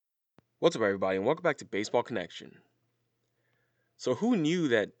What's up, everybody, and welcome back to Baseball Connection. So, who knew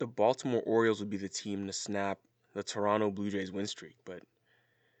that the Baltimore Orioles would be the team to snap the Toronto Blue Jays win streak? But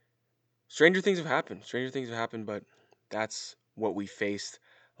stranger things have happened. Stranger things have happened, but that's what we faced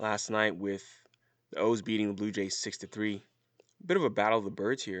last night with the O's beating the Blue Jays 6-3. Bit of a battle of the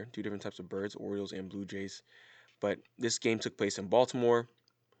birds here, two different types of birds, Orioles and Blue Jays. But this game took place in Baltimore.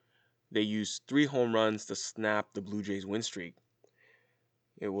 They used 3 home runs to snap the Blue Jays win streak.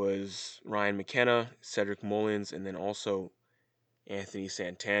 It was Ryan McKenna, Cedric Mullins, and then also Anthony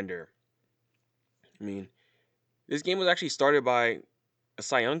Santander. I mean, this game was actually started by a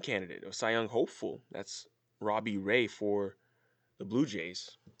Cy Young candidate, a Cy Young hopeful. That's Robbie Ray for the Blue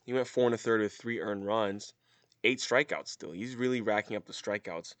Jays. He went 4 and a third with 3 earned runs, 8 strikeouts still. He's really racking up the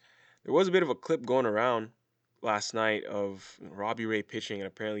strikeouts. There was a bit of a clip going around last night of Robbie Ray pitching, and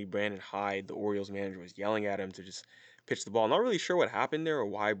apparently Brandon Hyde, the Orioles manager, was yelling at him to just pitch the ball. Not really sure what happened there or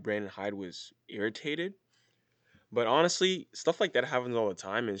why Brandon Hyde was irritated. But honestly, stuff like that happens all the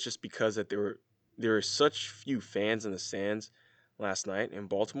time, and it's just because that there were such few fans in the stands last night in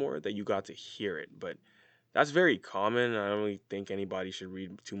Baltimore that you got to hear it. But that's very common. I don't really think anybody should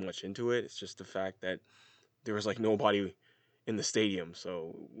read too much into it. It's just the fact that there was like nobody in the stadium,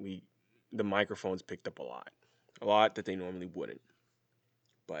 so the microphones picked up a lot that they normally wouldn't.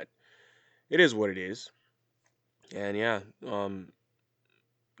 But it is what it is, and yeah,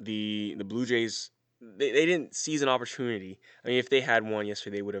 the Blue Jays they didn't seize an opportunity. I mean, if they had one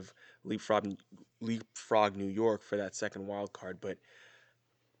yesterday, they would have leapfrog New York for that second wild card. But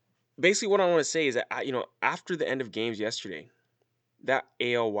basically, what I want to say is that after the end of games yesterday, that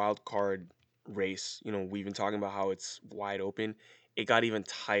AL wild card race, we've been talking about how it's wide open. It got even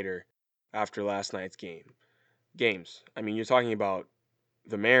tighter after last night's games. I mean, you're talking about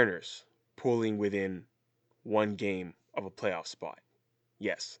the Mariners pulling within one game of a playoff spot.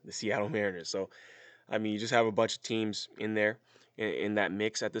 Yes, the Seattle Mariners. So I mean, you just have a bunch of teams in there in that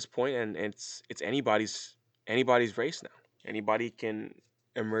mix at this point, and it's anybody's race now. Anybody can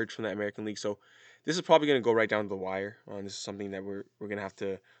emerge from that American League. So this is probably going to go right down to the wire. This is something that we're going to have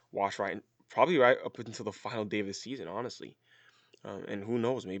to watch probably right up until the final day of the season, honestly. And who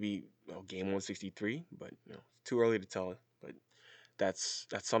knows, maybe game 163, but too early to tell. But that's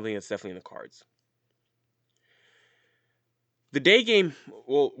something that's definitely in the cards. The day game,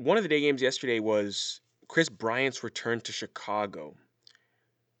 well, one of the day games yesterday was Chris Bryant's return to Chicago.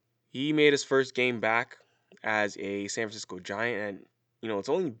 He made his first game back as a San Francisco Giant,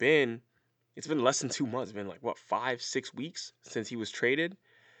 and it's been less than 2 months. It's been like what 5, 6 weeks since he was traded,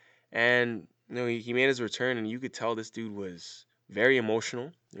 and he made his return, and you could tell this dude was very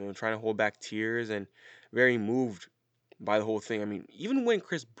emotional. Trying to hold back tears and very moved by the whole thing. I mean, even when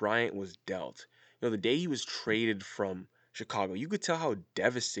Chris Bryant was dealt, the day he was traded from Chicago, you could tell how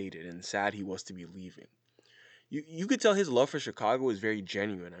devastated and sad he was to be leaving. You could tell his love for Chicago is very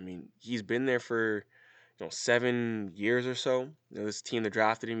genuine. I mean, he's been there for 7 years or so. This team that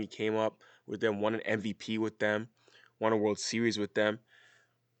drafted him, he came up with them, won an MVP with them, won a World Series with them.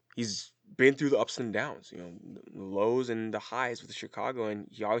 He's been through the ups and downs, the lows and the highs with Chicago, and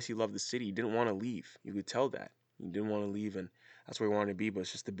he obviously loved the city. He didn't want to leave. You could tell that he didn't want to leave, and that's where he wanted to be. But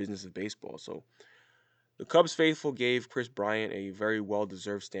it's just the business of baseball. So the Cubs faithful gave Chris Bryant a very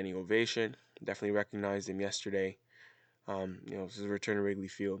well-deserved standing ovation. Definitely recognized him yesterday. This is a return to Wrigley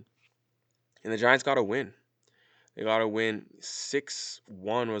Field, and the Giants got a win. They got a win.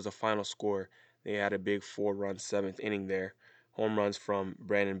 6-1 was the final score. They had a big 4-run seventh inning there. Home runs from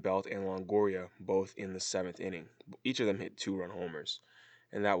Brandon Belt and Longoria, both in the seventh inning. Each of them hit 2-run homers,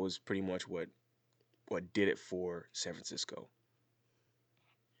 and that was pretty much what did it for San Francisco.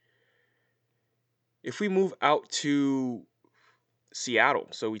 If we move out to Seattle,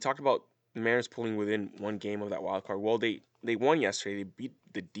 so we talked about the Mariners pulling within one game of that wild card. Well, they won yesterday. They beat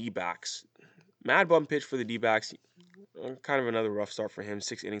the D-backs. Mad bum pitch for the D-backs. Kind of another rough start for him.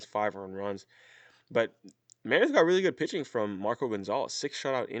 6 innings, 5 earned runs. But Mariners got really good pitching from Marco Gonzalez. 6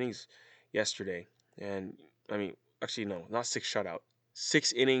 shutout innings yesterday. And, I mean, actually, no, not 6 shutout.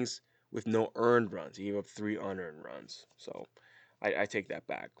 6 innings with no earned runs. He gave up 3 unearned runs. So I take that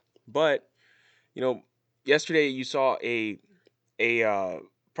back. But, yesterday you saw a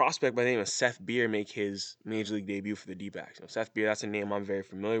prospect by the name of Seth Beer make his major league debut for the D-backs. Seth Beer, that's a name I'm very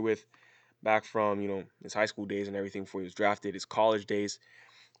familiar with. Back from his high school days and everything before he was drafted, his college days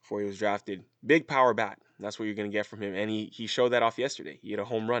before he was drafted. Big power bat. That's what you're gonna get from him, and he showed that off yesterday. He had a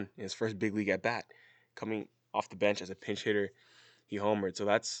home run in his first big league at bat, coming off the bench as a pinch hitter. He homered, so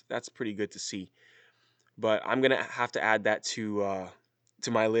that's pretty good to see. But I'm gonna have to add that to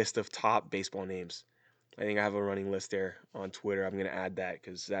my list of top baseball names. I think I have a running list there on Twitter. I'm gonna add that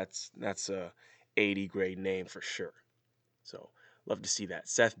because that's a 80 grade name for sure. So love to see that.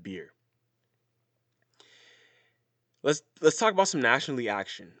 Seth Beer. Let's talk about some National League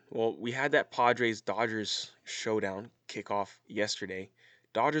action. Well, we had that Padres Dodgers showdown kickoff yesterday.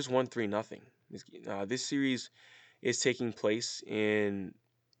 Dodgers won 3-0. This series is taking place in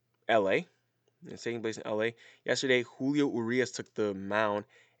LA. It's taking place in LA. Yesterday, Julio Urias took the mound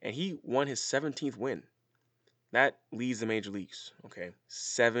and he won his 17th win. That leads the major leagues. Okay,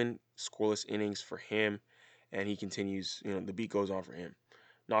 7 scoreless innings for him, and he continues. The beat goes on for him.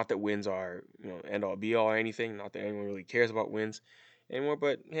 Not that wins are end all be all or anything. Not that anyone really cares about wins anymore.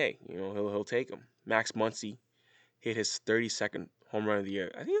 But hey, he'll take them. Max Muncy hit his 32nd home run of the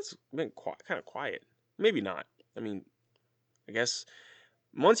year. I think it's been kind of quiet. Maybe not. I mean, I guess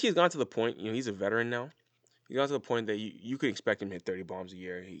Muncy has gone to the point. He's a veteran now. He's gone to the point that you could expect him to hit 30 bombs a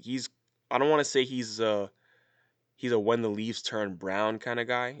year. He's I don't want to say he's a when the leaves turn brown kind of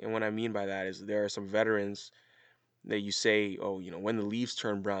guy. And what I mean by that is there are some veterans that you say, oh, when the leaves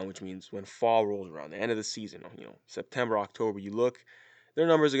turn brown, which means when fall rolls around, the end of the season, September, October, you look, their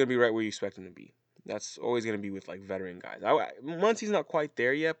numbers are going to be right where you expect them to be. That's always going to be with like veteran guys. Muncy's not quite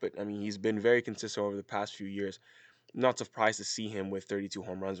there yet, but I mean, he's been very consistent over the past few years. I'm not surprised to see him with 32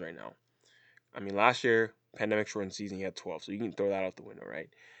 home runs right now. I mean, last year, pandemic shortened season, he had 12, so you can throw that out the window, right?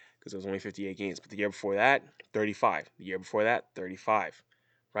 Because it was only 58 games. But the year before that, 35. The year before that, 35.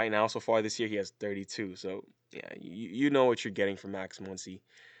 Right now, so far this year, he has 32. So, yeah, you know what you're getting from Max Muncy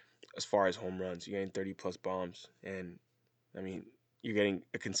as far as home runs. You're getting 30 plus bombs. And, I mean, you're getting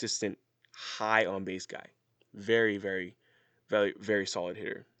a consistent high on base guy. Very, very, very, very solid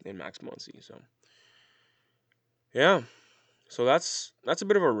hitter in Max Muncy. So, yeah. So that's a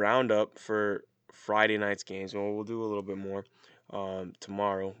bit of a roundup for Friday night's games. Well, we'll do a little bit more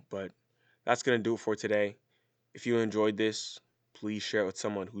tomorrow, but that's gonna do it for today. If you enjoyed this, please share it with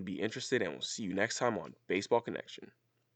someone who'd be interested, and we'll see you next time on Baseball Connection.